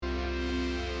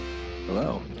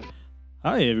Hello.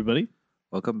 Hi, everybody.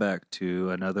 Welcome back to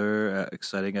another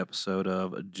exciting episode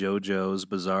of JoJo's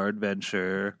Bizarre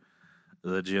Adventure,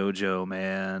 the JoJo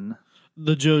Man,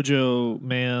 The JoJo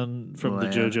man from the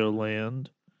Land. JoJo Land.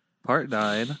 Part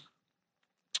 9.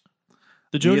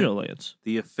 The JoJo Lands.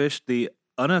 The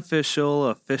unofficial,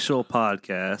 official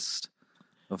podcast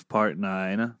of Part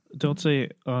 9. Don't say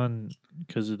on,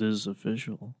 because it is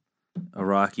official.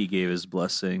 Araki gave his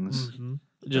blessings. Mm-hmm.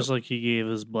 Just like he gave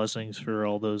his blessings for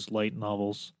all those light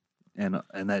novels. And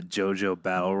that JoJo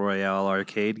Battle Royale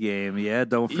arcade game. Yeah,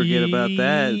 don't forget about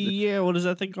that. Yeah, what is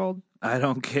that thing called? I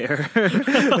don't care.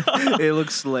 It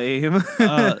looks lame.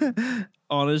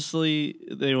 Honestly,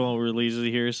 they won't release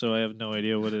it here, so I have no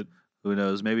idea what it... Who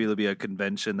knows? Maybe it'll be a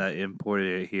convention that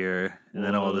imported it here, and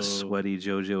then all the sweaty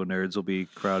JoJo nerds will be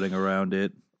crowding around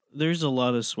it. There's a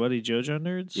lot of sweaty JoJo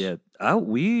nerds. Yeah,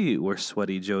 we were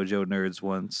sweaty JoJo nerds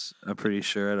once. I'm pretty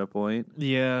sure at a point.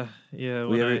 Yeah.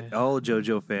 All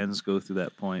JoJo fans go through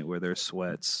that point where they're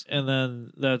sweats. And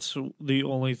then that's the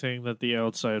only thing that the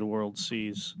outside world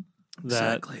sees.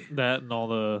 Exactly. That and all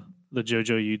the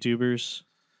JoJo YouTubers.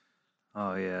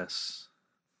 Oh yes,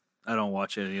 I don't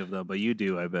watch any of them, but you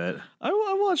do, I bet. I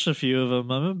watched a few of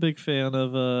them. I'm a big fan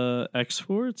of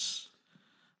X-Forts.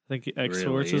 I think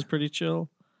X-Forts Really? is pretty chill.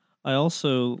 I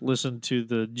also listen to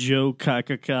the Joe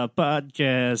Kakaka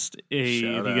podcast. Hey, Shout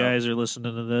if you out. guys are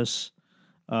listening to this,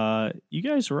 you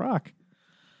guys rock.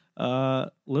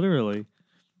 Literally,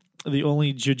 the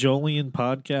only Jojolian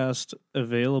podcast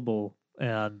available,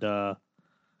 and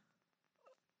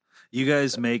You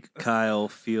guys make Kyle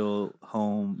feel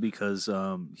home because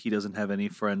he doesn't have any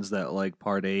friends that like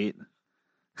Part 8.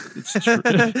 it's true.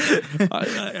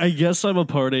 I guess I'm a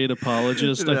Part 8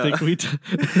 apologist. No. I think we.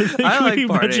 I like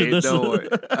Part mentioned 8. this. Don't worry.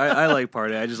 I like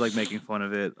Part 8. I just like making fun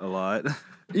of it a lot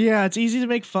Yeah, it's easy to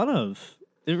make fun of.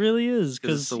 It really is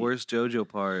because it's the worst JoJo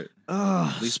part.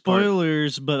 least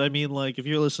spoilers, but I mean, like, if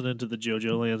you're listening to the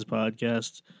JoJo Lands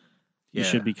podcast, you Yeah.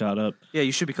 should be caught up. Yeah,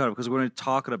 you should be caught up because we're going to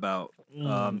talking about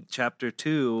Chapter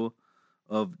 2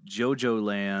 of Jojo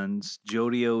Lands,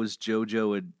 Jodi-o's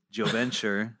Jojo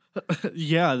Adventure.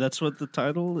 Yeah, that's what the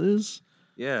title is,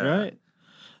 Yeah. right?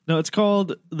 No, it's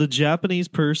called The Japanese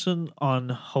Person on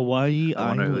Hawaii I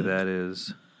wonder Island. who that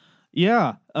is.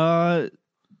 Yeah.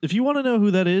 If you want to know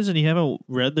who that is and you haven't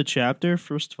read the chapter,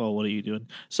 first of all, what are you doing?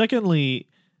 Secondly,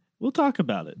 we'll talk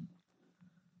about it.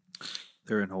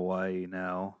 They're in Hawaii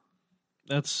now.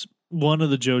 That's one of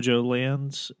the JoJo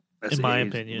lands, That's in my A's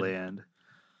opinion. Land.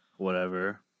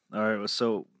 Whatever. All right,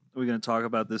 so we're going to talk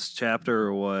about this chapter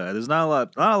or what? There's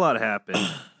not a lot happened.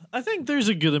 I think there's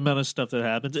a good amount of stuff that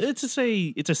happens. It's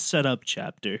a setup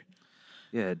chapter.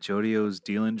 Yeah, Jodi-o's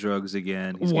dealing drugs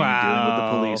again. He's dealing with the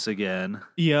Wow. police again.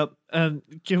 Yep. And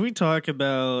can we talk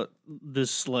about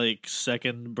this like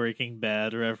second Breaking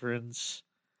Bad reference?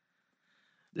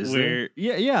 Is there?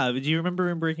 Yeah. Do you remember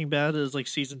in Breaking Bad? It was like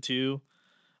season 2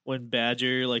 when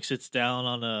Badger like sits down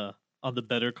on the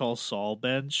Better Call Saul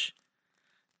bench,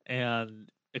 and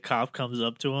a cop comes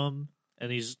up to him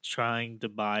and he's trying to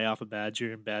buy off a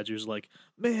Badger, and Badger's like,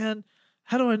 "Man,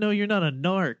 how do I know you're not a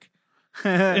narc?"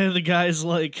 And the guy's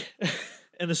like,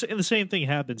 and the same thing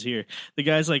happens here. The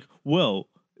guy's like, "Well,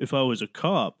 if I was a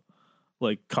cop,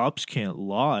 like cops can't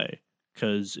lie,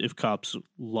 because if cops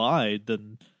lied,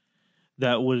 then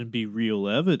that wouldn't be real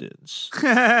evidence."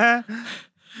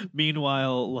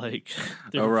 Meanwhile, like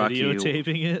they're Araki-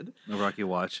 videotaping it. Araki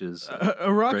watches.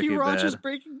 Araki Breaking watches Bad.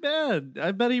 Breaking Bad.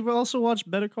 I bet he also watched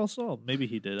Better Call Saul. Maybe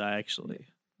he did. I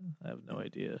have no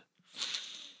idea.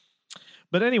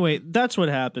 But anyway, that's what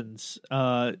happens.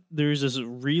 There's this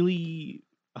really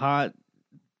hot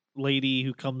lady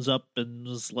who comes up and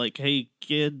is like, "Hey,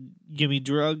 kid, give me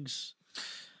drugs."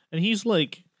 And he's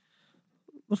like,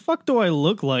 "The fuck do I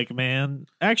look like, man?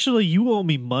 Actually, you owe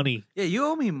me money." Yeah, you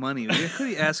owe me money. We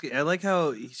could ask. I like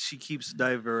how she keeps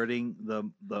diverting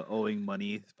the owing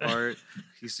money part.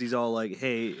 He's all like,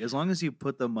 "Hey, as long as you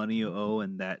put the money you owe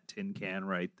in that tin can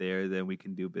right there, then we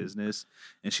can do business."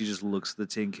 And she just looks at the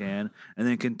tin can and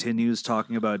then continues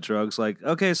talking about drugs. Like,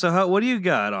 "Okay, so what do you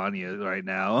got on you right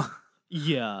now?"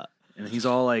 Yeah. And he's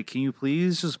all like, "Can you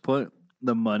please just put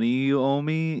the money you owe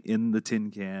me in the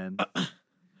tin can?"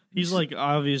 He's like,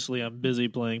 "Obviously, I'm busy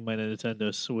playing my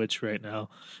Nintendo Switch right now."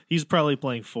 He's probably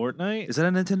playing Fortnite. Is that a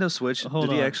Nintendo Switch? Hold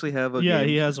Did he on. actually have a Yeah, game?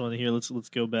 he has one here. Let's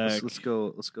go back. Let's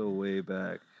go way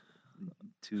back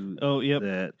to Oh, yep.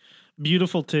 that.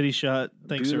 Beautiful titty shot.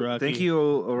 Thanks, Araki. Thank you,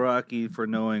 Araki, for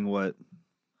knowing what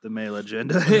the male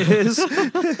agenda is.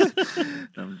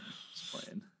 I'm just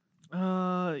playing.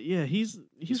 Yeah, he's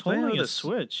playing holding with a a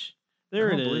Switch.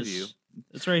 There I it don't believe is. you.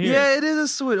 It's right here. Yeah, it is a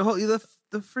Switch.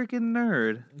 the freaking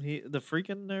nerd. The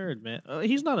freaking nerd, man.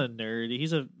 He's not a nerd.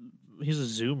 He's a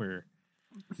zoomer.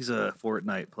 He's a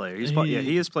Fortnite player. He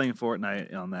he is playing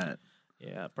Fortnite on that.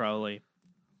 Yeah, probably.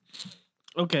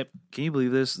 Okay. Can you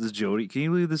believe this? Can you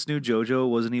believe this new JoJo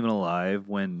wasn't even alive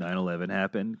when 9/11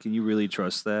 happened? Can you really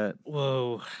trust that?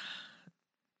 Whoa.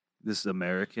 This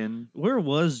American. Where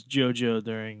was JoJo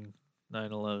during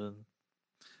 9/11?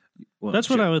 Well, That's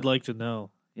what I would like to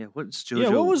know. Yeah, what's JoJo? Yeah,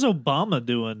 what was Obama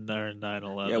doing during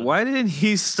 9/11? Yeah, why didn't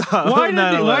he stop? Why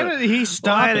did he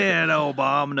stop? Why didn't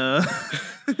Obama?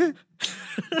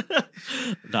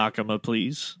 Nakama,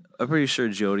 please. I'm pretty sure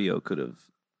Jodi-o could have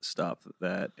stopped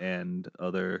that and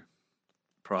other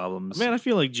problems. Man, I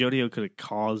feel like Jodi-o could have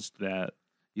caused that.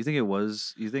 You think it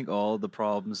was? You think all the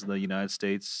problems the United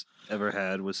States ever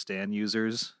had was Stan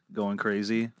users going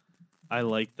crazy? I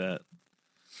like that.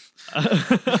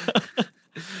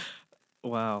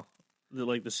 Wow.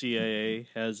 Like the CIA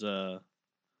has a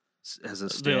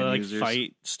Stan users.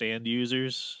 fight stand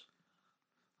users.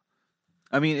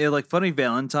 I mean, like Funny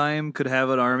Valentine could have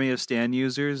an army of Stan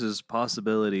users. Is a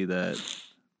possibility that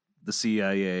the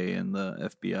CIA and the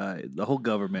FBI, the whole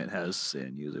government has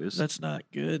Stan users. That's not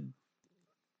good.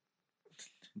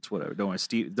 It's whatever. Don't worry.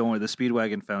 The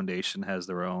Speedwagon Foundation has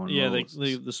their own. Yeah, the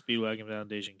Speedwagon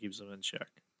Foundation keeps them in check.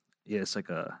 Yeah, it's like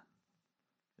a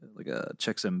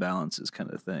checks and balances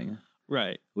kind of thing.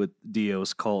 Right. With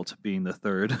Dio's cult being the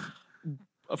third.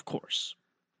 Of course.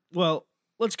 Well,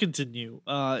 let's continue.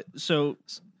 So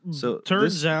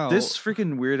turns out this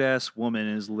freaking weird ass woman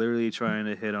is literally trying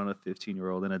to hit on a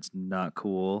 15-year-old, and it's not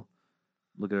cool.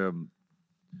 Look at her.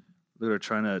 Look at her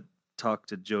trying to talk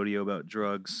to Jodi-o about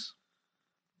drugs.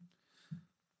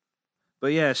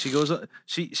 But yeah, she goes.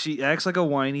 She acts like a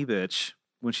whiny bitch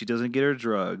when she doesn't get her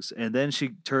drugs, and then she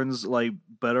turns like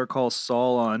Better Call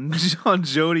Saul on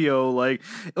Jodi-o. Like,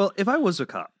 well, if I was a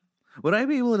cop, would I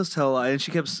be able to tell? And she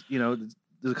kept, there's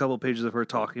a couple of pages of her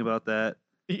talking about that.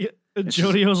 Yeah,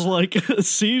 Jodi-o's like,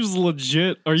 seems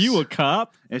legit. Are you a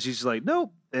cop? And she's like,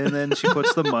 nope. And then she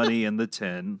puts the money in the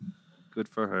tin. Good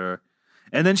for her.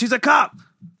 And then she's a cop.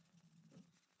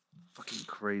 Fucking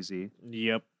crazy.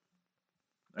 Yep.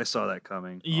 I saw that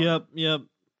coming. Yep.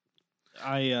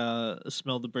 I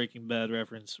smelled the Breaking Bad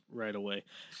reference right away.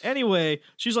 Anyway,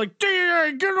 she's like,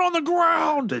 DEA, get on the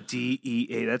ground! The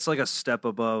DEA, that's like a step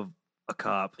above a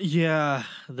cop. Yeah,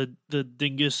 the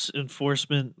dingus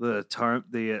enforcement. The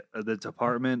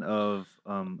Department of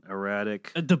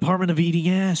Erratic. Department of Eating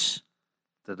Ass.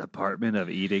 The Department of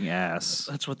Eating Ass.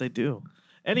 That's what they do.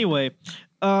 Anyway,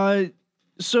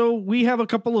 so we have a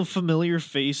couple of familiar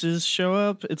faces show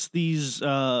up. It's these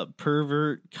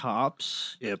pervert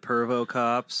cops. Yeah, pervo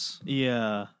cops.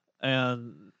 Yeah,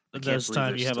 and this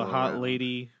time you have a hot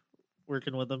lady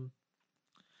working with them.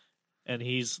 And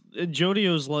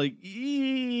Jodi-o's like,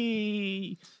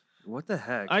 eee, what the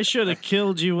heck? I should have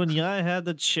killed you when I had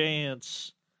the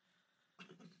chance.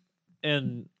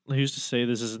 And who's to say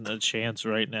this isn't a chance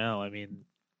right now? I mean,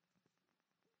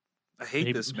 I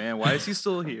hate this man. Why is he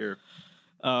still here?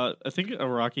 I think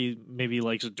Araki maybe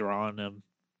likes drawing him.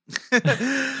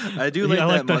 I do like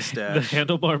that mustache. The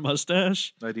handlebar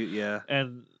mustache. I do, yeah.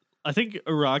 And I think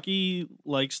Araki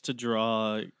likes to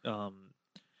draw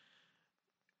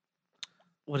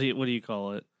what do you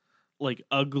call it? Like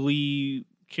ugly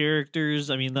characters.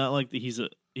 I mean, not like he's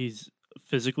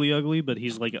physically ugly, but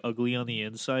he's like ugly on the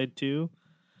inside too.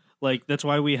 Like that's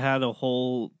why we had a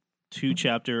whole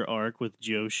 2-chapter arc with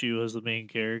Joshu as the main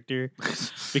character,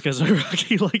 because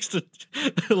Araki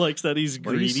likes that he's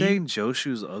greedy. What are you saying?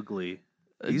 Joshu's ugly?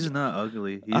 He's not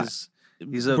ugly.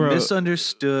 He's a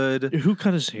misunderstood. Who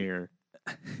cut his hair?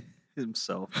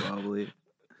 Himself, probably.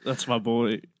 That's my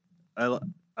boy.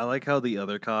 I like how the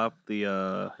other cop,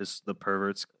 the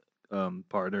pervert's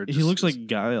partner. He looks like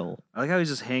Guile. I like how he's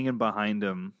just hanging behind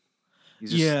him.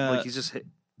 He's just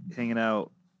hanging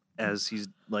out as he's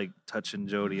like touching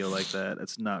Jodi-o like that.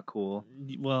 It's not cool.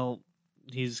 Well,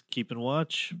 he's keeping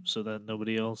watch so that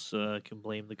nobody else can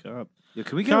blame the cop. Yeah,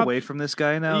 can we get away from this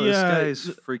guy now? Yeah, this guy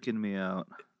is freaking me out.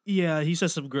 Yeah, he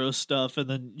says some gross stuff, and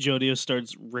then Jodi-o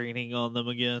starts raining on them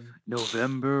again.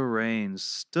 November rains.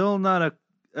 Still not a.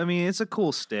 I mean, it's a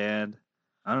cool stand.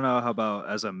 I don't know how about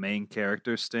as a main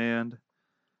character stand,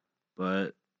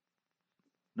 but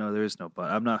no, there is no but.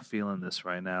 I'm not feeling this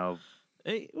right now.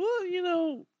 Hey,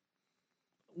 well,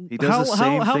 he does the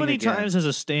same how thing many again. times has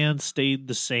a stand stayed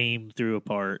the same through a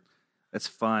part? That's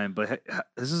fine, but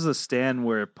this is a stand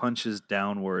where it punches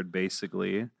downward,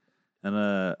 basically, and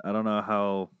I don't know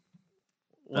how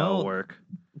that'll work.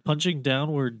 Punching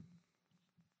downward,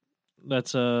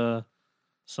 that's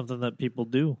something that people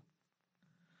do.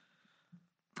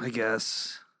 I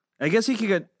guess. I guess he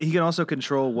can also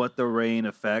control what the rain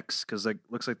affects because like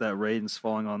looks like that rain's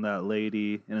falling on that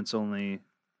lady and it's only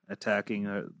attacking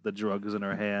the drugs in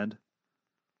her hand.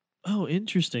 Oh,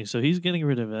 interesting. So he's getting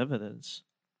rid of evidence.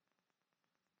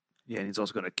 Yeah, and he's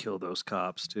also going to kill those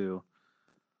cops too.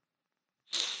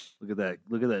 Look at that!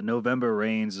 Look at that! November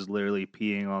Rains is literally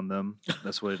peeing on them.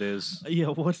 That's what it is. Yeah,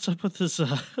 what's up with this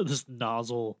this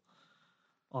nozzle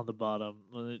on the bottom?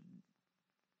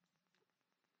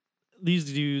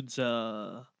 These dudes,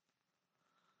 yeah,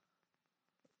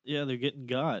 they're getting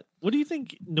got. What do you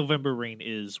think November Rain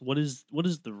is? What is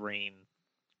the rain?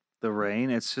 The rain,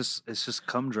 it's just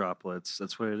cum droplets.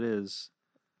 That's what it is.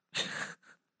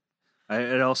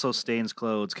 It also stains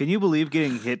clothes. Can you believe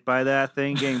getting hit by that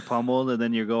thing, getting pummeled, and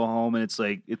then you go home and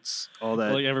it's all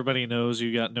that. Like everybody knows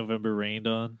you got November rained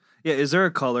on. Yeah, is there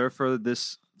a color for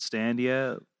this stand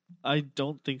yet? I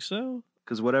don't think so.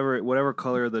 Because whatever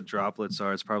color the droplets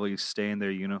are, it's probably stained their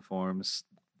uniforms.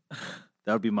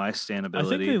 That would be my stand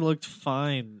ability. I think they looked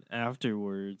fine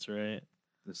afterwards, right?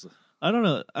 This, I don't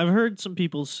know. I've heard some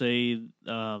people say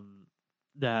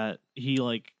that he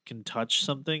like can touch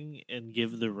something and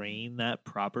give the rain that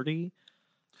property.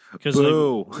 Because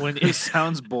like, when it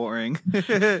sounds boring.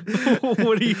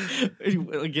 What do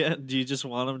you just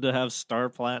want him to have Star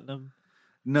Platinum?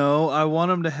 No, I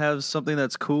want him to have something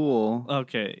that's cool.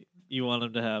 Okay, you want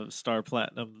him to have Star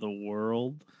Platinum the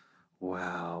world?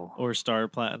 Wow. Or Star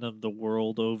Platinum the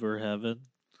world over heaven?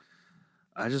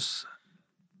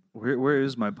 Where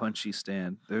is my punchy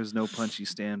stand? There's no punchy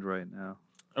stand right now.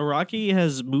 Araki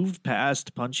has moved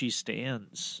past punchy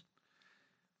stands.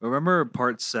 Remember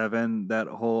part 7? That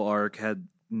whole arc had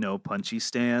no punchy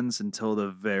stands until the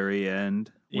very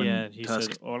end. When he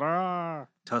said, "Ora!"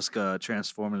 Tusk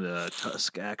transformed into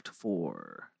Tusk Act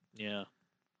 4. Yeah.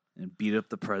 And beat up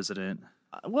the president.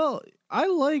 Well, I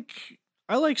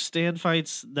like stand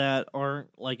fights that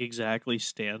aren't like exactly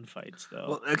stand fights, though.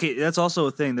 Well, okay, that's also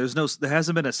a thing. There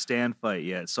hasn't been a stand fight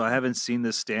yet, so I haven't seen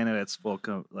this stand at its full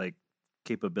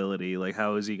capability. Like,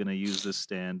 how is he going to use this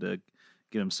stand to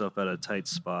get himself out of tight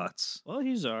spots? Well,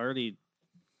 he's already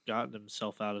gotten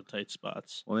himself out of tight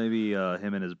spots. Well, maybe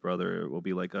him and his brother will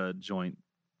be like a joint,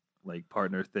 like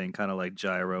partner thing, kind of like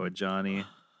Gyro and Johnny.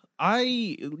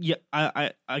 I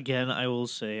will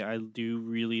say I do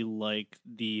really like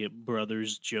the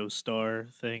brothers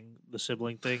Joestar thing, the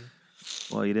sibling thing.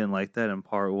 Well, you didn't like that in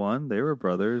part 1. They were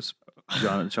brothers,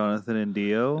 Jonathan and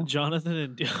Dio. Jonathan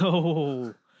and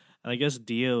Dio. And I guess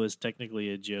Dio is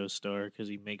technically a Joestar because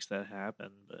he makes that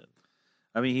happen. But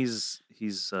I mean, he's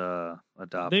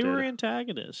adopted. They were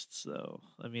antagonists, though.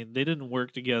 I mean, they didn't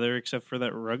work together except for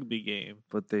that rugby game.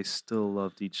 But they still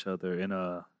loved each other in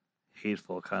a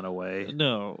hateful kind of way.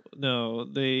 No,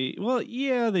 they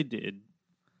did.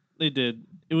 They did.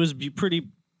 It was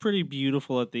pretty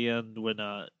beautiful at the end when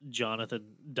Jonathan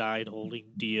died holding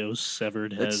Dio's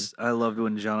severed head. I loved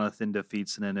when Jonathan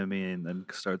defeats an enemy and then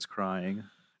starts crying.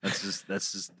 That's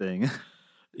his thing.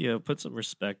 Yeah, put some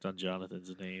respect on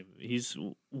Jonathan's name. He's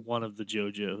one of the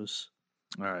JoJos.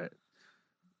 All right.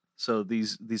 So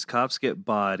these cops get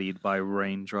bodied by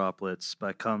rain droplets,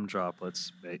 by cum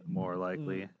droplets, more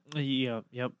likely. Yeah,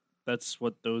 yep. That's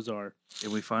what those are.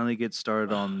 And we finally get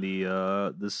started on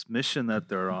the this mission that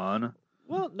they're on.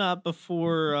 Well, not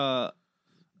before.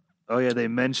 Oh yeah, they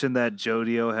mentioned that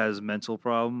Jodi-o has mental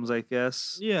problems, I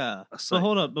guess. Yeah. So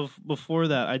hold up. Before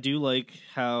that, I do like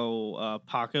how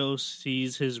Paco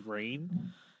sees his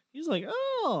rain. He's like,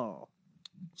 "Oh,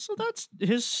 so that's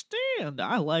his stand."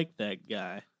 I like that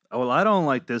guy. Oh, well, I don't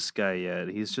like this guy yet.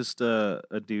 He's just a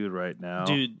dude right now.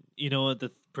 Dude, you know what the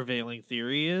prevailing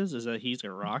theory is? Is that he's a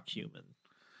rock human.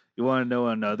 You want to know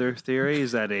another theory?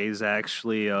 Is that he's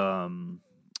actually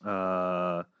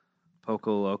Poco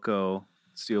Loco,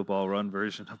 Steel Ball Run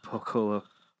version of Poco Loco.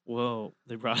 Whoa,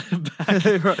 they brought him back.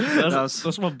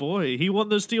 That's my boy. He won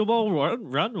the Steel Ball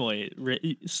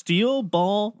Steel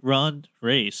Ball Run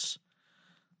race.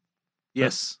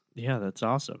 Yes. Yeah, that's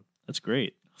awesome. That's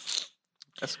great.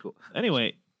 That's cool.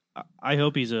 Anyway, I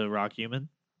hope he's a rock human.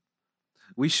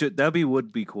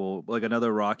 Would be cool. Like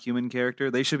another rock human character.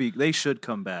 They should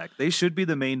come back. They should be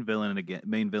the main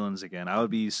villains again. I would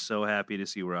be so happy to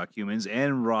see rock humans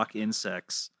and rock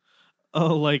insects.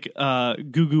 Oh, like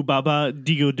Goo Baba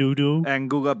Digo Doodoo and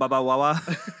Guga Baba Wawa.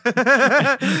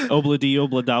 Obla Di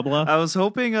Obla Dabla. I was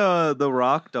hoping the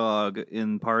rock dog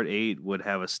in part 8 would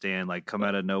have a stand, like come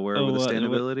out of nowhere with a stand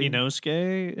ability.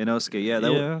 Inosuke, yeah,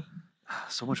 that would.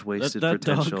 So much wasted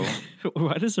potential. Dog,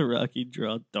 why does Araki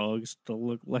draw dogs to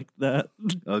look like that?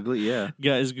 Ugly, yeah.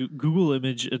 Guys, Google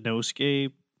image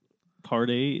Inosuke part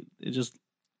 8. It just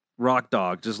rock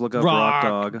dog. Just look up rock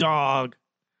dog. Dog.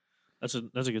 That's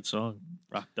a good song.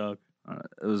 Rock Dog.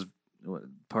 It was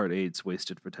part 8's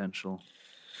Wasted Potential.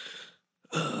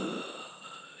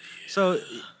 So,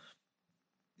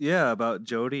 yeah, about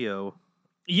Jodi-o.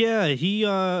 Yeah,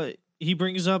 he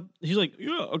brings up, he's like,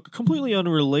 yeah, completely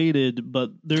unrelated,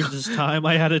 but there's this time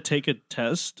I had to take a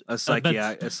test, A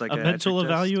a mental test.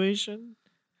 evaluation.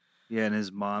 Yeah, and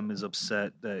his mom is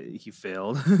upset that he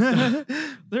failed.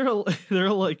 They're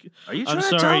like, are you I'm trying to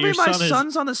sorry, tell me your my son is-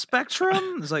 son's on the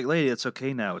spectrum? It's like, lady, it's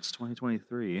okay now. It's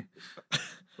 2023.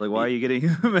 Like, why are you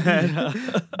getting mad?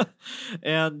 Yeah.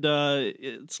 And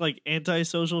it's like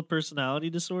antisocial personality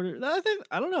disorder.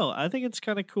 I don't know. I think it's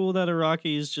kind of cool that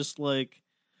Araki is just like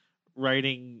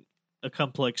writing a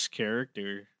complex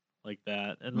character like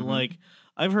that. And Mhm. like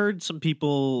I've heard some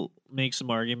people make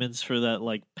some arguments for that,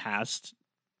 like past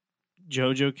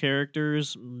JoJo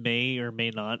characters may or may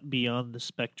not be on the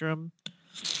spectrum.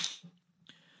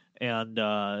 And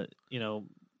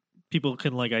people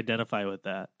can like identify with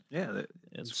that. Yeah,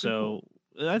 And so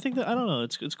I think that, I don't know,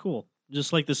 it's cool.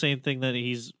 Just like the same thing that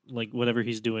he's like, whatever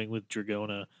he's doing with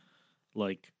Dragona,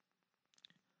 like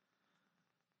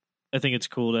I think it's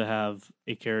cool to have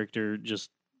a character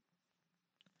just.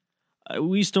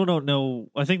 We still don't know.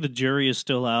 I think the jury is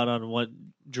still out on what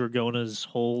Dragona's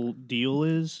whole deal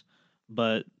is,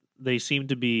 but they seem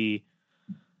to be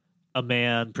a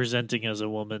man presenting as a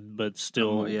woman, but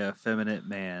still, feminine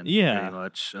man. Yeah. pretty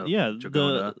much.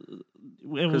 Dragona.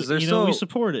 Because they're we still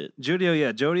support it.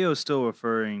 Jodi-o is still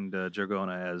referring to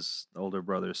Dragona as older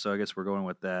brother, so I guess we're going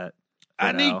with that.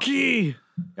 for now. Aniki.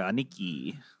 Yeah,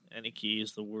 Aniki. Aniki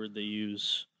is the word they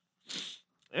use.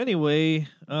 Anyway,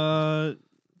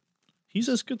 he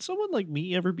says, "Could someone like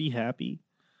me ever be happy?"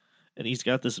 And he's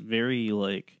got this very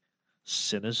like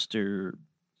sinister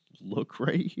look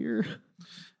right here.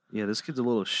 Yeah, this kid's a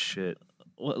little shit.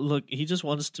 Well, look, he just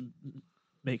wants to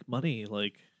make money.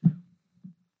 Like,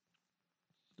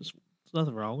 there's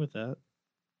nothing wrong with that.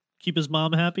 Keep his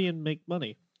mom happy and make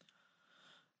money.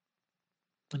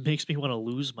 It makes me want to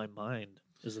lose my mind.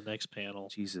 Is the next panel.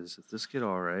 Jesus, is this kid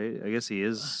all right? I guess he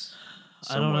is.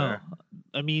 I don't know.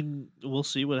 I mean, we'll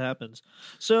see what happens.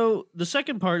 So the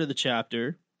second part of the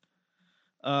chapter,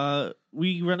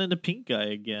 we run into Pink Guy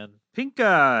again. Pink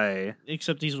Guy.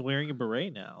 Except he's wearing a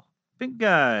beret now. Pink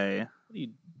Guy.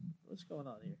 What's going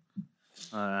on here?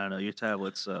 I don't know. Your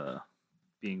tablet's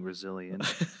being resilient.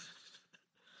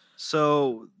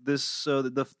 So the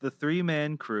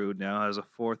 3-man crew now has a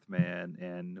 4th man,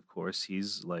 and of course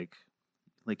he's like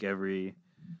every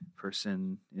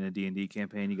person in a D&D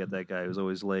campaign. You got that guy who's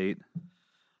always late.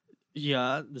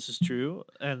 Yeah, this is true,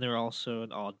 and they're also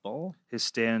an oddball. His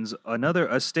stand's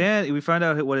a stand. We find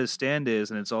out what his stand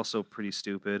is, and it's also pretty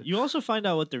stupid. You also find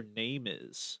out what their name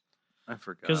is. I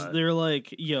forgot because they're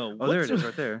like, "Yo, oh, there it is,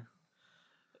 right there."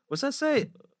 What's that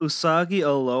say? Usagi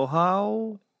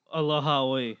Aloha.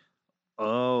 Aloha.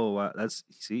 Oh, wow.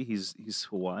 He's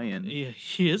Hawaiian. Yeah,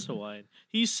 he is Hawaiian.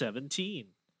 He's 17.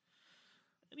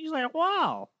 And he's like,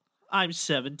 "Wow, I'm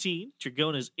 17.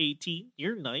 Dragona's 18.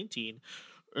 You're 19.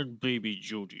 And baby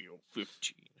Jodi-o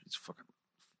 15. He's fucking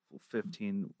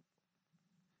 15.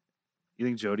 You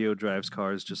think Jodi-o drives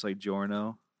cars just like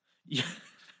Giorno? Yeah.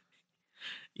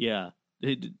 Yeah.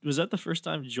 Was that the first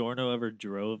time Giorno ever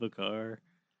drove a car?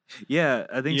 Yeah,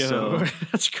 I think so.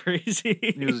 That's crazy.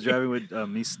 He was driving with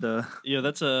Mista. Yeah,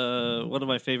 that's one of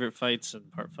my favorite fights in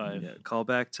part 5. Yeah, call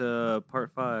back to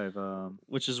part 5.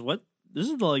 Which is what? This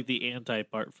is like the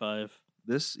anti-part 5.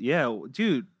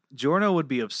 Dude, Giorno would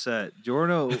be upset.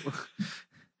 Giorno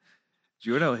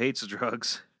hates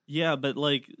drugs. Yeah, but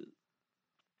like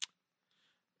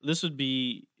this would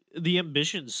be the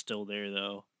ambition's still there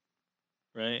though.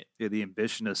 Right? Yeah, the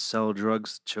ambition to sell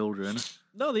drugs to children.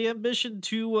 No, the ambition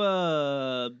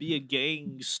to be a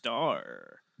gang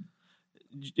star.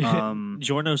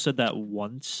 Giorno said that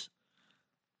once.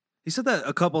 He said that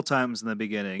a couple times in the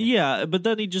beginning. Yeah, but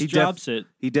then he drops it.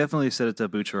 He definitely said it to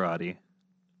Bucciarati.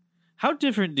 How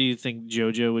different do you think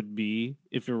JoJo would be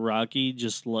if Iraqi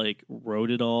just like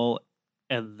wrote it all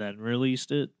and then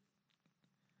released it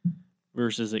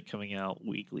versus it coming out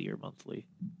weekly or monthly?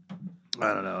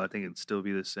 I don't know. I think it'd still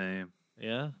be the same.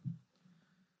 Yeah.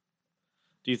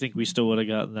 Do you think we still would have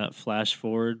gotten that flash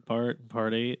forward part in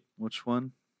part 8? Which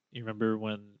one? You remember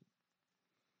when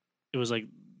it was like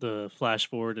the flash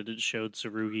forward and it showed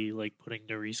Tsurugi like putting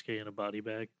Norisuke in a body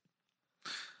bag?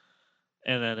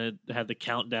 And then it had the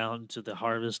countdown to the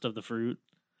harvest of the fruit.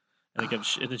 And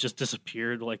it just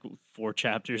disappeared like 4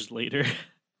 chapters later.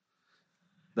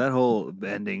 That whole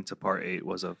ending to part 8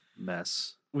 was a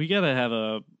mess. We gotta have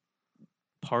a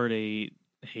part 8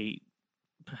 hate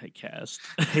I cast.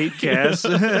 Hate cast.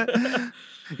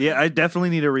 Yeah, I definitely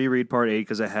need to reread part 8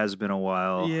 because it has been a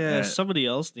while. Yeah, somebody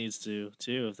else needs to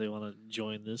too if they want to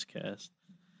join this cast.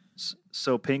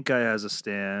 So Pink Guy has a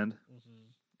stand.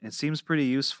 It seems pretty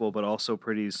useful, but also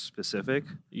pretty specific.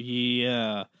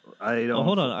 Yeah. I don't.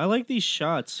 Hold on. I like these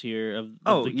shots here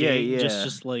of the gang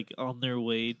just like on their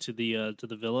way to the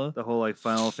villa. The whole like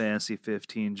Final Fantasy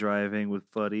 15 driving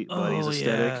with buddies aesthetic.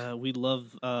 Yeah, we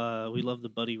love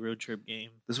the buddy road trip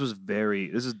game. This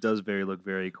does look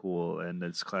very cool, and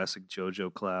it's classic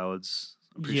JoJo clouds.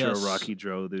 I'm pretty sure Rocky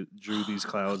drew these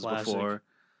clouds before.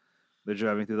 They're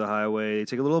driving through the highway. They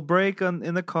take a little break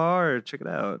in the car. Check it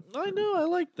out. I know. I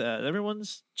like that.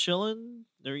 Everyone's chilling.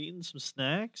 They're eating some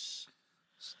snacks.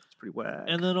 It's pretty whack.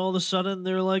 And then all of a sudden,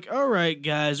 they're like, all right,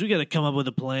 guys, we got to come up with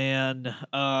a plan.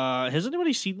 Has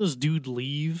anybody seen this dude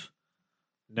leave?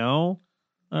 No?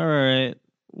 All right.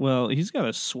 Well, he's got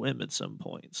to swim at some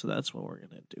point, so that's when we're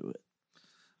going to do it.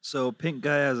 So Pink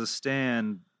Guy has a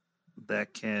stand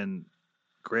that can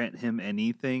grant him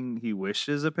anything he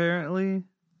wishes, apparently.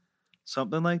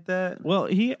 Something like that. Well,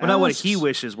 not what he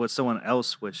wishes, what someone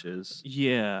else wishes.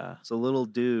 Yeah. It's a little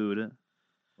dude.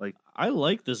 Like, I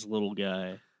like this little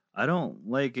guy. I don't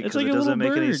like it because like it doesn't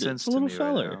make any bird. sense to me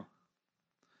feller. right now.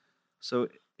 So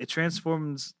it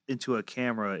transforms into a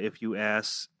camera if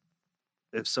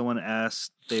someone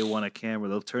asks they want a camera,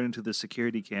 they'll turn into the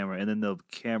security camera, and then the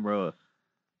camera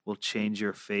will change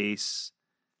your face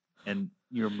and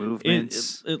your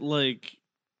movements. It like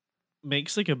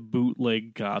makes like a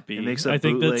bootleg copy. It makes a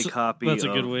bootleg copy. That's a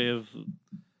good way of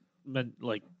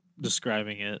like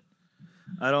describing it.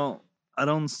 I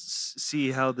don't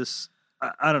see how this.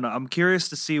 I don't know. I'm curious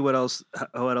to see what else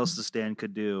the stand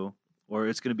could do, or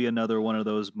it's going to be another one of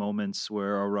those moments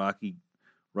where Araki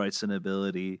writes an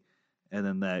ability, and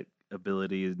then that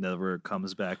ability never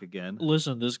comes back again.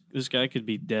 Listen, this guy could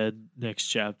be dead next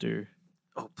chapter.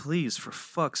 Oh, please, for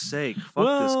fuck's sake.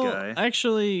 Fuck this guy.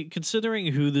 Actually, considering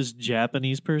who this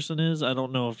Japanese person is, I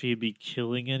don't know if he'd be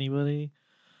killing anybody.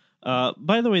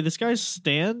 By the way, this guy's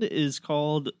stand is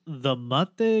called the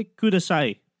Mate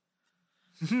Kudasai.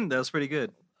 That was pretty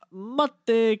good.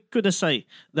 Mate Kudasai.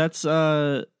 That's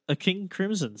a King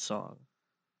Crimson song.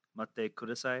 Mate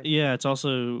Kudasai? Yeah, it's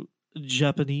also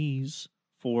Japanese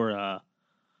for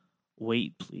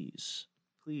wait, please.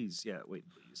 Please, yeah, wait,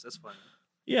 please. That's fine.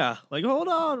 Yeah, like hold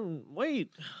on, wait.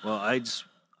 Well, I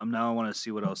want to see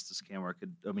what else this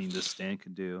stand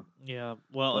could do. Yeah,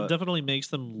 well, it definitely makes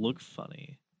them look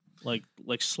funny, like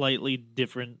slightly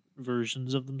different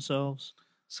versions of themselves.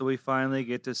 So we finally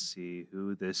get to see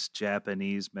who this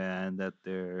Japanese man that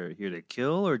they're here to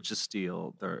kill or just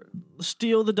steal.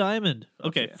 Steal the diamond.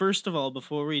 Okay, Okay. first of all,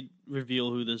 before we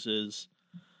reveal who this is,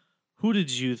 who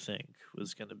did you think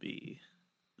was going to be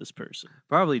this person?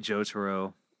 Probably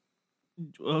Jotaro.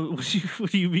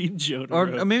 What do you mean,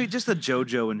 Jotaro? Or maybe just the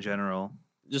JoJo in general.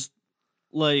 Just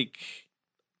like,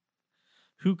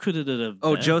 who could it have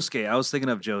Oh, been? Josuke. I was thinking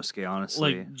of Josuke,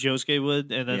 honestly. Like Josuke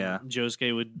would, and then Yeah.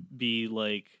 Josuke would be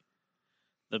like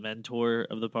the mentor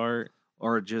of the part.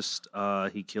 Or just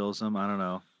he kills him. I don't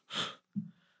know.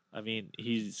 I mean,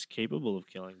 he's capable of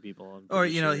killing people. Or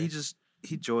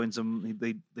he joins them.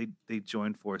 They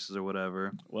join forces or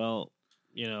whatever. Well,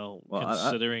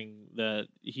 considering that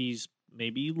he's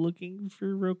maybe looking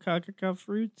for Rokakaka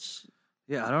fruits.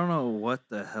 Yeah, I don't know what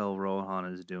the hell Rohan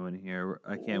is doing here.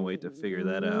 I can't wait to figure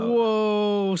that out.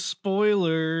 Whoa,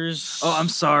 spoilers. Oh, I'm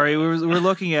sorry. We're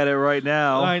looking at it right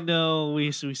now. I know.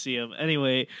 We see him.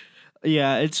 Anyway,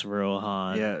 yeah, it's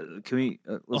Rohan. Yeah, can we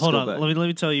let's hold go on. back. Let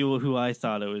me tell you who I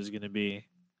thought it was going to be.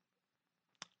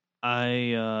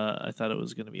 I thought it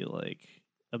was going to be like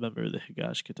a member of the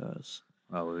Higashikatas.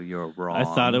 Oh, you're wrong. I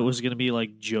thought it was going to be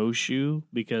like Joshu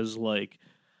because like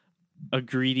a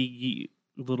greedy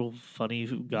little funny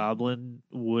goblin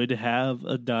would have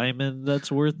a diamond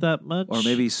that's worth that much. Or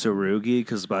maybe Tsurugi,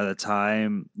 because by the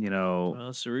time,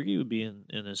 Tsurugi would be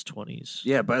in his 20s.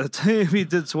 Yeah, by the time he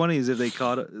did 20s, if they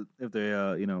caught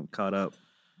up.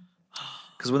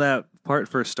 Because when that part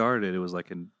first started, it was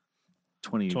like in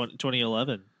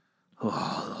 2011.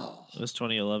 Oh. It was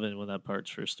 2011 when that part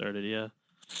first started, yeah.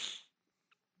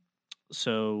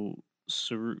 So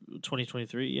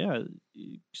 2023, yeah,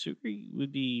 Tsurugi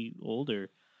would be older.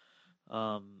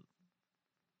 Man,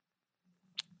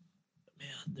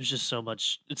 there's just so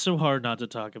much. It's so hard not to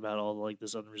talk about all like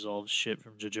this unresolved shit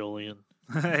from JoJolion.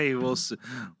 Hey, we'll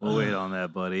wait on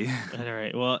that, buddy. All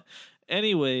right. Well,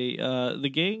 anyway, the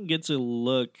gang gets a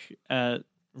look at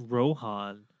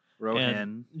Rohan.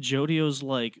 And Jodi-o's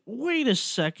like, wait a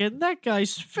second, that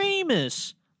guy's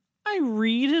famous. I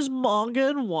read his manga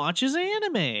and watch his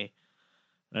anime.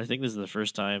 And I think this is the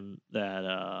first time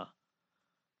that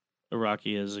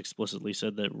Araki has explicitly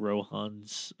said that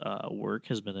Rohan's work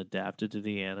has been adapted to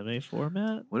the anime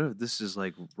format. What if this is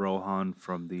like Rohan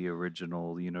from the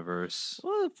original universe?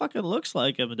 Well, it fucking looks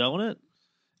like him, don't it?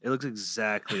 It looks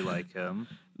exactly like him.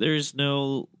 There's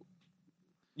no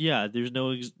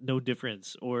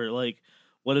difference. Or like,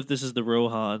 what if this is the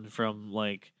Rohan from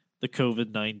like the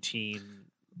COVID-19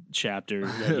 chapter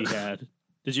that he had?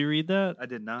 Did you read that? I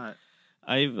did not.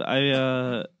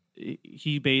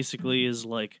 He basically is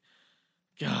like,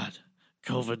 God,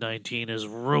 COVID-19 is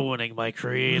ruining my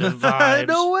creative vibes.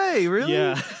 No way, really?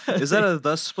 Yeah. Is that a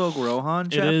Thus Spoke Rohan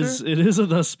chapter? It is a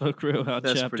Thus Spoke Rohan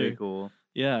That's chapter. pretty cool.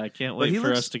 Yeah, I can't But wait he for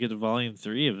looks- us to get to volume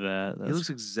 3 of that. He looks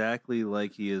exactly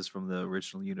like he is from the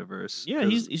original universe. Yeah,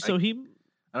 'Cause he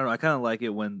I don't know. I kind of like it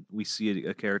when we see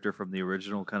a character from the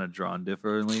original kind of drawn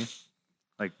differently,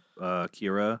 like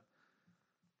Kira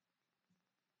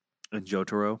and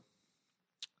Jotaro.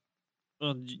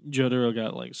 well, Jotaro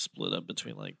got like split up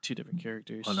between like 2 different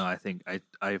characters. Oh no,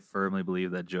 I firmly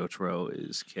believe that Jotaro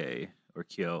is K or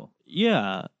Kyo.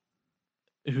 Yeah,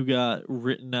 who got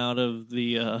written out of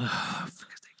the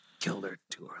Because they killed her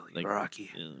too early. Like-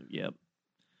 Rocky. yep.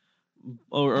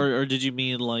 Or did you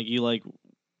mean like you like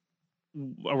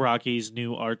Araki's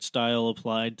new art style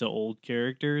applied to old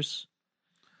characters?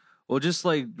 Well, just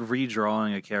like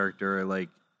redrawing a character, like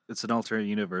it's an alternate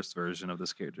universe version of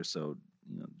this character, so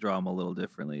draw him a little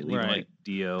differently. Leave him Right. like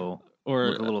Dio, Or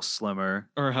look a little slimmer.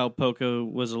 or how Poco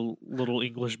was a little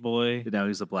English boy. Now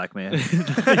he's a black man.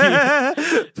 yeah.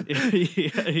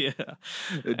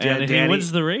 And he Danny-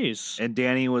 wins the race. And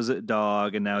Danny was a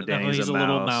dog, and now Now Danny's he's a a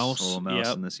little mouse. mouse.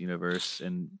 Yep. In this universe.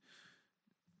 And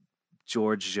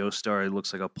George Joestar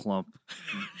looks like a plump,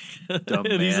 dumb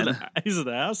And man. he's an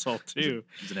asshole too.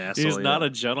 He's an asshole. He's not yeah. a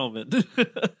gentleman.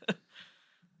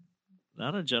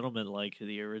 Not a gentleman like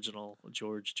the original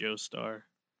George Joestar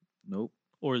Nope.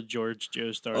 or George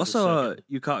Joestar. Also, the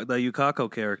the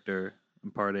Yukako character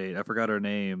in Part 8. I forgot her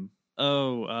name.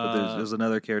 But there's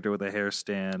another character with a hair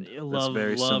stand that's Love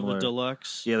very similar.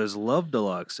 Deluxe. Yeah, there's Love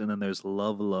Deluxe, and then there's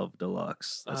Love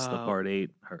Deluxe. That's the Oh. Part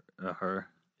 8. Her.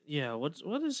 Yeah, what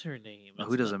is her name?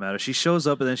 Who doesn't matter? She shows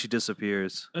up and then she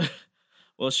disappears.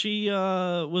 Well, she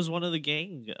was one of the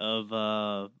gang of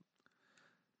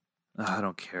I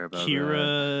don't care about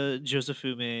Kira,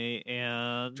 Josefume,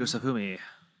 and that. Josefumi.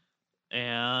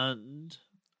 and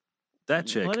That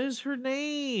chick. what is her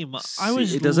name?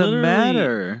 It doesn't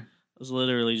matter. I was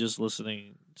literally just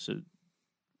listening to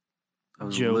I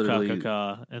was Joe literally-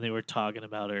 Kakaka, and they were talking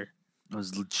about her. I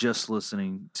was just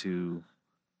listening to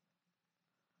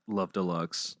Love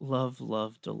Deluxe. Love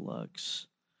Deluxe.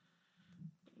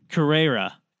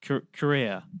 Carrera.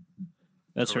 Correa.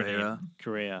 That's her name. Carrera?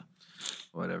 Correa.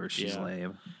 Whatever, she's Yeah.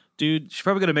 lame. Dude, She's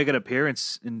probably gonna make an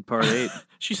appearance in Part 8.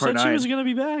 she Part said she 9. was going to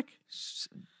be back.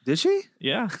 Did she?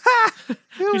 Yeah.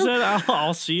 She said,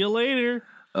 I'll see you later.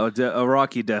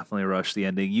 Rocky definitely rushed the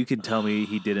ending. You can tell me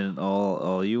he didn't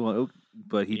all you want,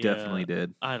 but he Yeah. definitely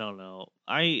did. I don't know.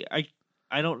 I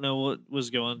don't know what was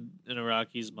going in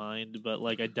Iraqi's mind, but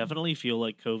like I definitely feel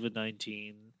like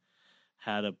COVID-19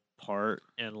 had a part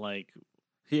in like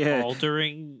Yeah,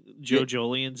 altering Jojo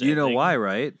Lands. you know ending. why,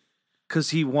 right? Because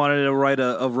he wanted to write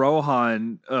a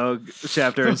Rohan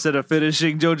chapter instead of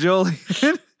finishing JoJo.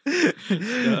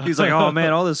 He's like, oh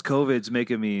man, all this COVID's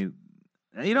making me.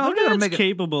 You know, I'm The gonna man's make it.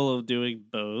 capable of doing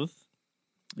both.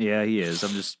 Yeah, he is. I'm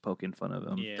just poking fun of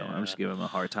him. Yeah. I'm just giving him a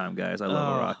hard time, guys. I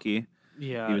love Oh. Rocky,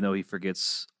 Yeah. even though he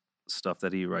forgets stuff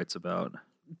that he writes about.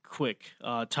 Quick.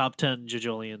 Top 10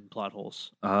 Jojolian plot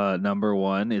holes. Number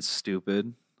 1, it's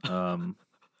stupid.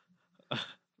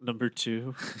 Number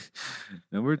 2.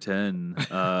 Number 10.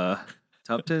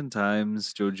 Top 10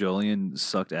 times Jojolian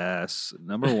sucked ass.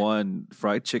 Number 1,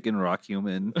 fried chicken rock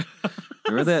human.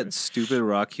 Remember that stupid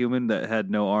rock human that had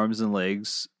no arms and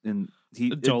legs? And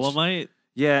Dolomite.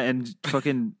 Yeah, and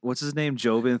fucking what's his name?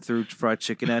 Jobin threw fried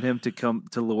chicken at him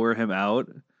to lure him out.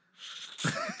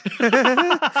 You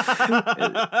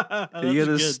get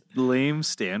this lame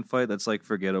stand fight that's like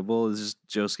forgettable. It's just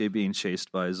Josuke being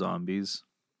chased by zombies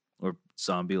or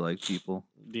zombie-like people.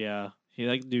 Yeah.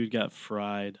 That dude got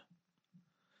fried.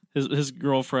 His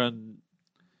girlfriend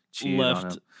Cheated on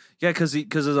left. him. Yeah, because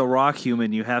as a rock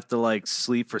human, you have to like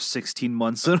sleep for 16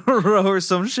 months in a row or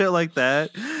some shit like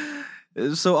that.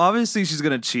 So obviously she's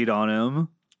gonna cheat on him.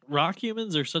 Rock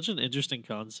humans are such an interesting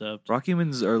concept. Rock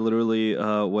humans are literally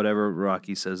whatever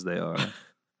Rocky says they are.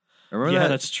 Remember Yeah, that?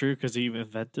 that's true because he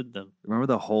invented them. Remember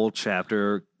the whole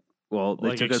chapter Well, they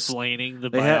like took us. explaining the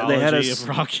They biology had us- of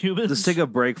rock humans. Let's take a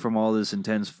break from all this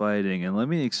intense fighting, and let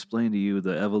me explain to you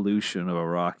the evolution of a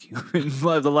rock human,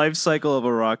 the life cycle of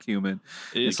a rock human.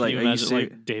 It's Can like, you are you imagine serious?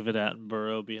 like David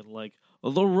Attenborough being like,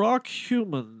 "The rock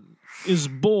human is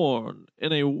born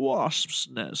in a wasp's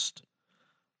nest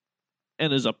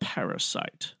and is a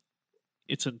parasite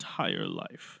its entire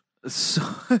life."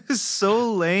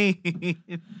 So lame.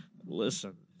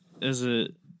 Listen, is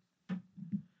it?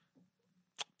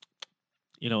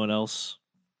 You know what else?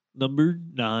 Number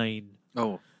 9,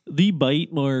 Oh, the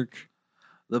bite mark.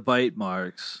 the bite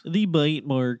marks. The bite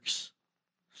marks.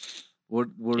 What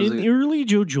is In it? early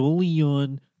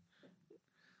JoJolion,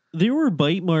 there were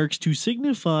bite marks to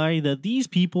signify that these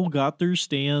people got their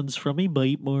stands from a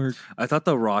bite mark. I thought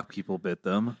the rock people bit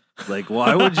them. Like,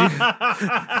 why would you?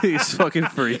 These fucking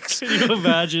freaks. Can you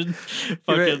imagine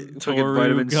fucking Toru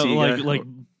vitamin got, C guy. like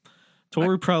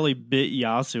Toru probably bit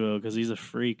Yasuo because he's a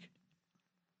freak.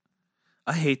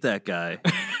 I hate that guy.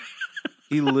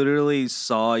 He literally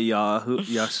saw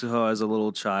Yasuo as a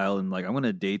little child and like, I'm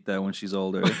gonna date that when she's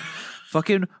older.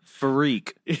 Fucking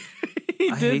freak. He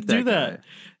I did hate do that that. guy.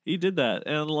 He did that,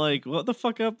 and like, what the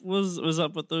fuck up was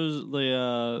up with those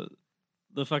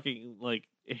the fucking like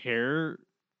hair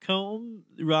comb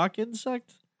rock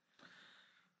insect?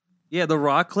 Yeah, the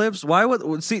rock clips. Why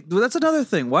would see? That's another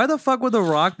thing. Why the fuck were the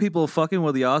rock people fucking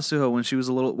with Yasuo when she was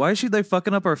a little? Why is they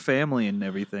fucking up our family and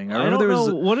everything? I don't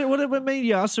know what made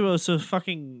Yasuo so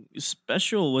fucking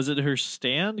special. Was it her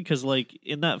stand? Because like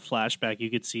in that flashback,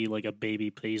 you could see like a baby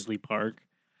Paisley Park.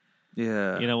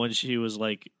 Yeah, You know, when she was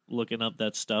like looking up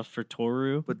that stuff for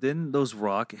Toru. but then those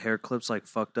rock hair clips like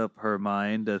fucked up her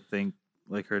mind to think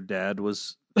like her dad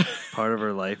was part of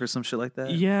her life or some shit like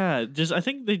that. Yeah, I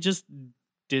think they just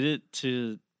did it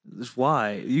to Just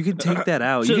why? You can take that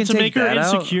out. You to can take make her that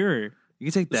out. insecure. You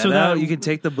can take that So that- out. You can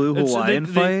take the blue So Hawaiian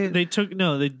fight. They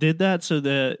did that so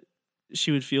that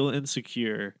she would feel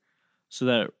insecure, so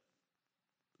that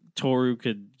Toru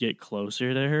could get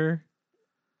closer to her.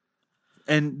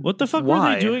 and What the fuck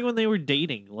why? were they doing when they were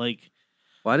dating? Like,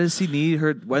 Why does he need her?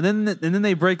 And then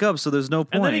they break up, so there's no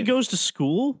point. and then he goes to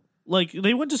school. Like,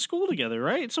 they went to school together,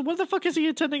 right? So what the fuck is he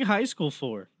attending high school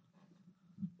for?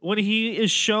 When he is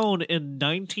shown in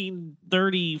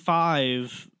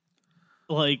 1935,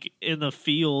 like in the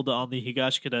field on the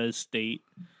Higashikata estate,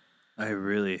 I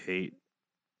really hate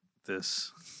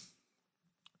this.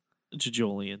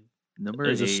 Jojolian. Number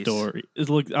Is 8. a story.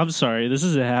 Look, I'm sorry. This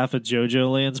is a half a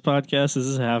JoJo Lands podcast. This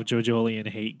is a half JoJolian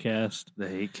hate cast. The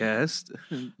hate cast.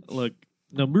 Look,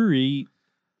 number 8.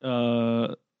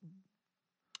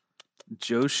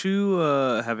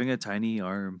 Joshu having a tiny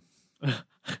arm.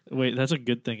 Wait, that's a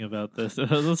good thing about this.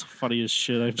 That's the funniest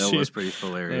shit I've That seen. was pretty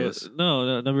hilarious.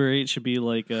 No, number 8 should be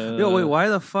like. Yo, wait, why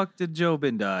the fuck did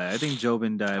Jobin die? I think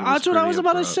Jobin died. That's what I was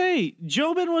about to abrupt. say.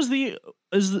 Jobin is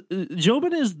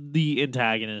the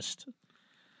antagonist.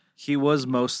 He was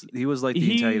like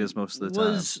the antagonist most of the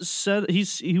time.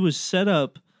 He was set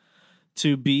up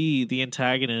to be the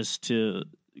antagonist to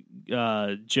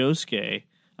Josuke.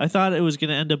 I thought it was going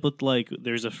to end up with like,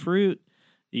 there's a fruit.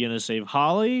 You going to save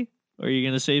Holly or are you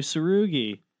going to save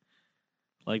Tsurugi?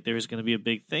 Like there's going to be a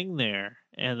big thing there.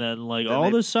 And then like all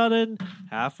of a sudden,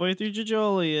 halfway through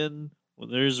Jojolian, well,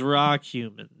 there's rock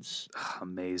humans.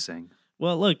 Amazing.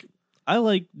 Well, look, I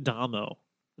like Damo.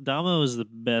 Damo is the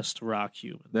best rock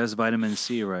human. That's vitamin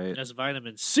C, right? That's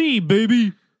vitamin C,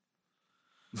 baby.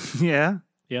 Yeah.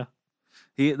 Yeah.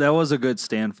 That was a good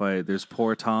stand fight. There's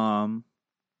poor Tom.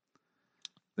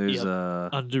 There's Yep.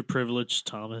 Underprivileged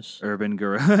Thomas. Urban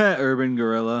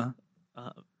Gorilla.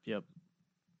 Yep.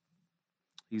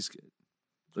 He's good.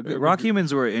 Rock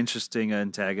humans were interesting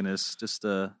antagonists. Just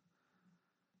an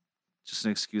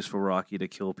excuse for Rocky to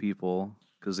kill people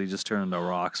because they just turn into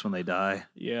rocks when they die.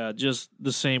 Yeah, just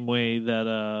the same way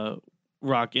that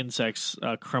rock insects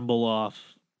crumble off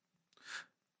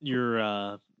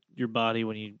your body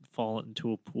when you fall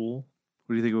into a pool.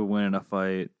 Who do you think would win in a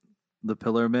fight? The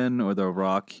Pillarmen or the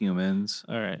rock humans?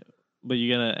 All right, but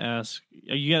you gotta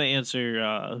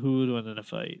answer who would win in a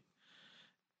fight.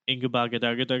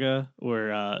 Ingabagadagadaga or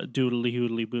doodly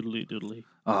hoodly boodly doodly.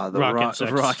 The rock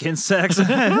rock insects.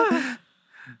 That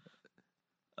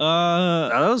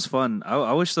That was fun.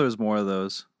 I wish there was more of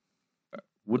those.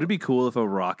 Would it be cool if a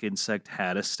rock insect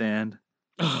had a stand?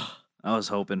 I was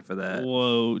hoping for that.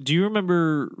 Whoa. Do you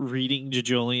remember reading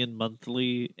Jojolian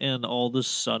Monthly and all of a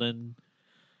sudden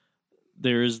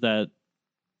there's that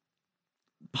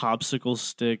popsicle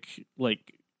stick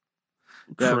like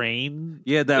crane?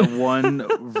 Yeah, that one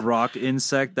rock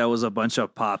insect that was a bunch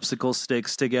of popsicle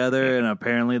sticks together and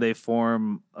apparently they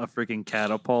form a freaking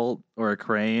catapult or a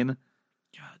crane.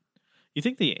 God. You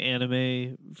think the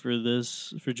anime for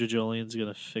Jojo Lands is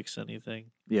gonna fix anything?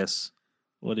 Yes.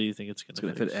 What do you think it's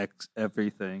gonna fix? Fit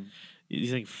everything. You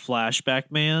think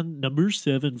Flashback Man, number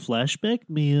 7, Flashback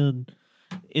Man,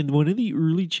 in one of the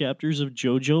early chapters of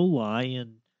Jojo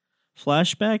Lion,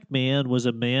 Flashback Man was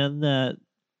a man that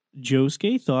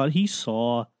Josuke thought he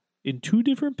saw in 2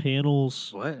 different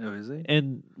panels. What? Oh, is he?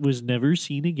 And was never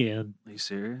seen again. Are you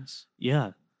serious?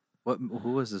 Yeah.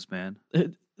 Who was this man?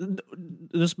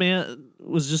 This man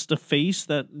was just a face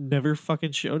that never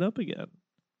fucking showed up again.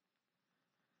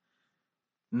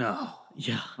 No.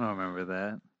 Yeah. I don't remember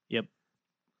that. Yep.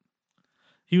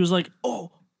 He was like,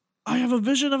 "Oh, I have a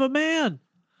vision of a man.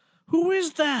 Who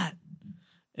is that?"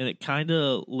 And it kind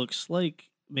of looks like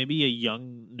maybe a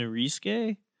young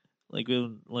Narisuke, like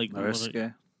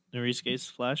Narisuke.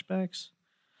 Narisuke's flashbacks.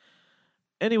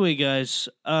 Anyway, guys,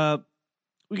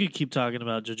 we could keep talking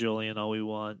about Jojo Land all we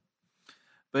want.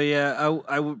 But yeah,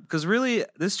 because really,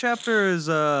 this chapter is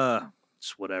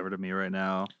just whatever to me right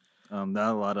now.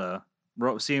 Not a lot of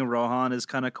seeing Rohan is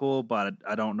kind of cool, but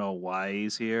I don't know why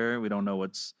he's here. We don't know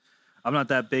what's. I'm not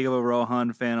that big of a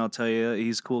Rohan fan. I'll tell you,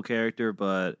 he's a cool character,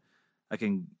 but I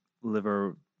can give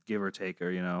or take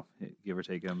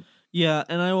him. Yeah,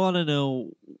 and I want to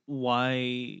know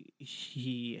why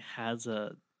he has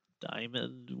a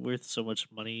diamond worth so much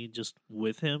money just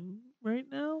with him right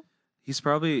now. He's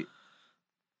probably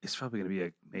going to be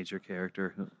a major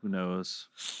character. Who knows?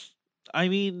 I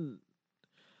mean,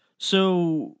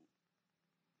 so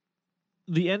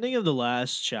the ending of the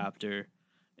last chapter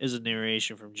is a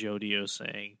narration from Jodi-o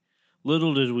saying,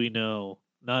 "Little did we know,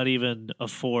 not even a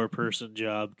 4-person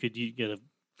job could you get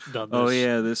done this." Oh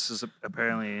yeah, this is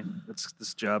apparently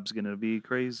this job's going to be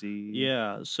crazy.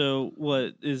 Yeah. So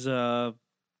what is I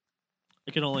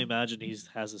can only imagine he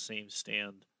has the same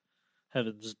stand,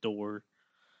 Heaven's Door.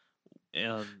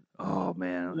 And oh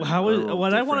man,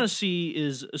 what I want to see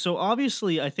is, so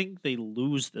obviously I think they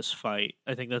lose this fight.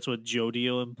 I think that's what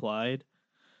Jodi-o implied.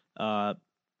 I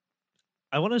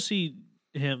want to see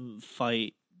him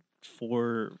fight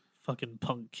 4 fucking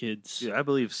punk kids. Yeah, I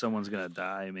believe someone's gonna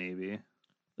die. Maybe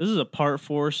this is a part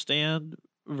 4 stand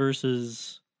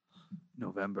versus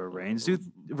November Rains,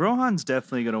 dude. Rohan's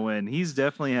definitely gonna win. He's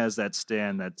definitely has that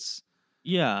stand that's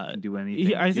can do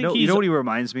anything. I think you know what he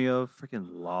reminds me of? Freaking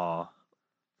Law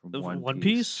from One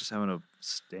Piece. Just having a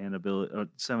stand ability,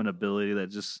 just having an ability that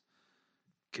just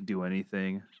could do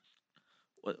anything.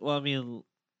 Well, I mean,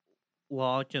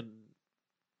 Law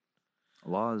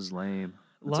is lame.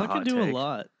 Law can do a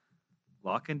lot.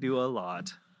 Law can do a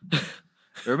lot.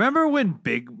 Remember when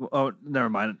oh, never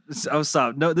mind. I'll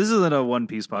stop. No, this isn't a One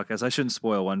Piece podcast. I shouldn't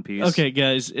spoil One Piece. Okay,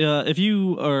 guys. If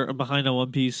you are behind on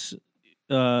One Piece,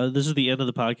 this is the end of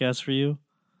the podcast for you.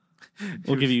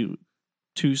 We'll give you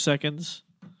 2 seconds.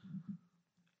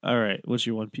 All right. What's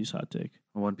your One Piece hot take?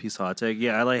 One Piece hot take.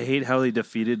 Yeah, I hate how they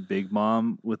defeated Big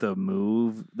Mom with a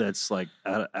move that's like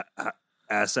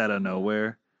ass out of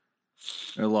nowhere.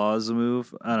 Or Law is a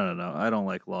move. I don't know. I don't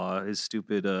like Law. His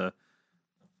stupid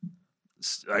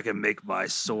I can make my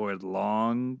sword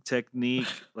long technique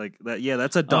like that. Yeah,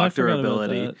 that's a doctor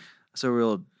ability. That. It's a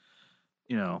real,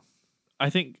 I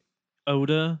think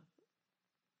Oda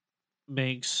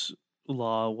makes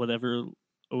Law whatever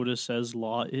Oda says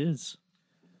Law is.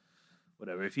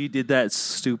 Whatever. If he did that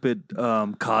stupid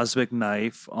cosmic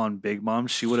knife on Big Mom,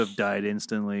 she would have died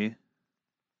instantly.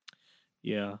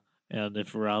 Yeah, and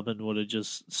if Robin would have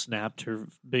just snapped her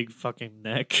big fucking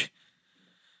neck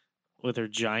with her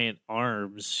giant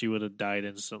arms, she would have died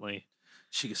instantly.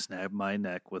 She could snap my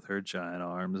neck with her giant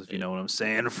arms, if you know what I'm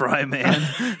saying, Fry Man.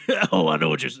 Oh, I know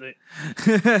what you're saying.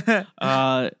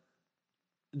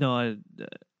 No.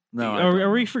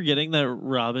 Are we forgetting that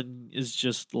Robin is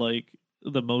just like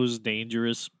the most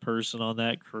dangerous person on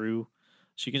that crew?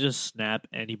 She can just snap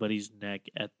anybody's neck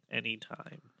at any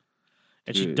time.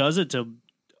 And she does it to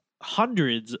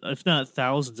hundreds, if not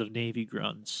thousands, of Navy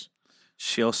grunts.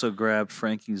 She also grabbed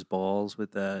Frankie's balls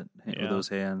with with those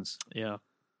hands. Yeah.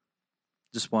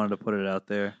 Just wanted to put it out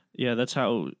there. Yeah, that's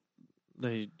how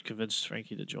they convinced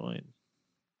Frankie to join.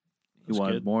 He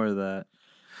wanted more of that.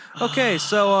 Okay,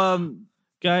 so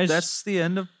guys, that's the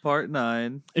end of part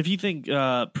 9. If you think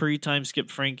pre-time skip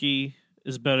Frankie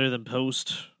is better than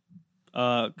post,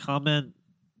 comment.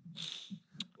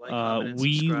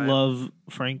 We subscribe. love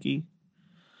Frankie.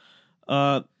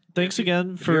 Thanks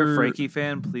again if for... you're a Frankie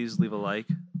fan, please leave a like.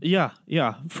 Yeah.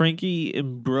 Frankie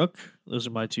and Brooke, those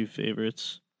are my 2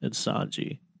 favorites, and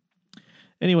Sanji.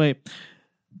 Anyway,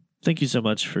 thank you so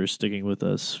much for sticking with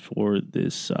us for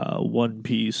this One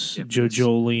Piece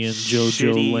Jojo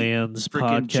Lands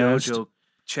podcast. JoJo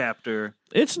chapter.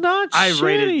 It's not. I shitty.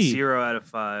 rated 0 out of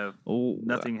 5. Oh,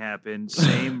 Nothing happened.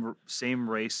 Same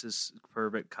racist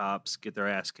pervert cops get their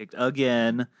ass kicked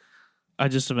again. I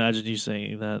just imagine you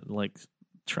saying that in, like,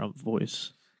 Trump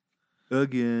voice.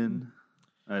 Again.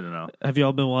 I don't know. Have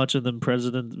y'all been watching them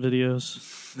president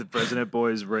videos? The president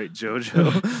boys rate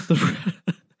JoJo.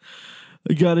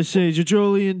 I gotta say,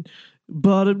 Jojolian,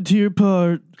 bottom tier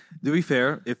part. To be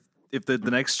fair, if the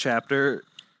next chapter,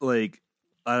 like,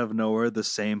 out of nowhere, the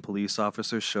same police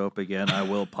officers show up again, I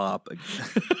will pop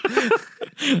again.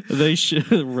 They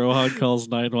should. Rohan calls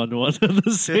 911 and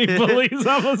the same police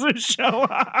officers show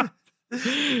up.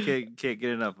 Can't get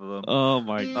enough of them. Oh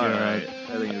my god. All right.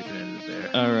 I think we can end it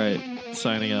there. All right.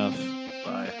 Signing off.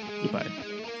 Bye. Goodbye.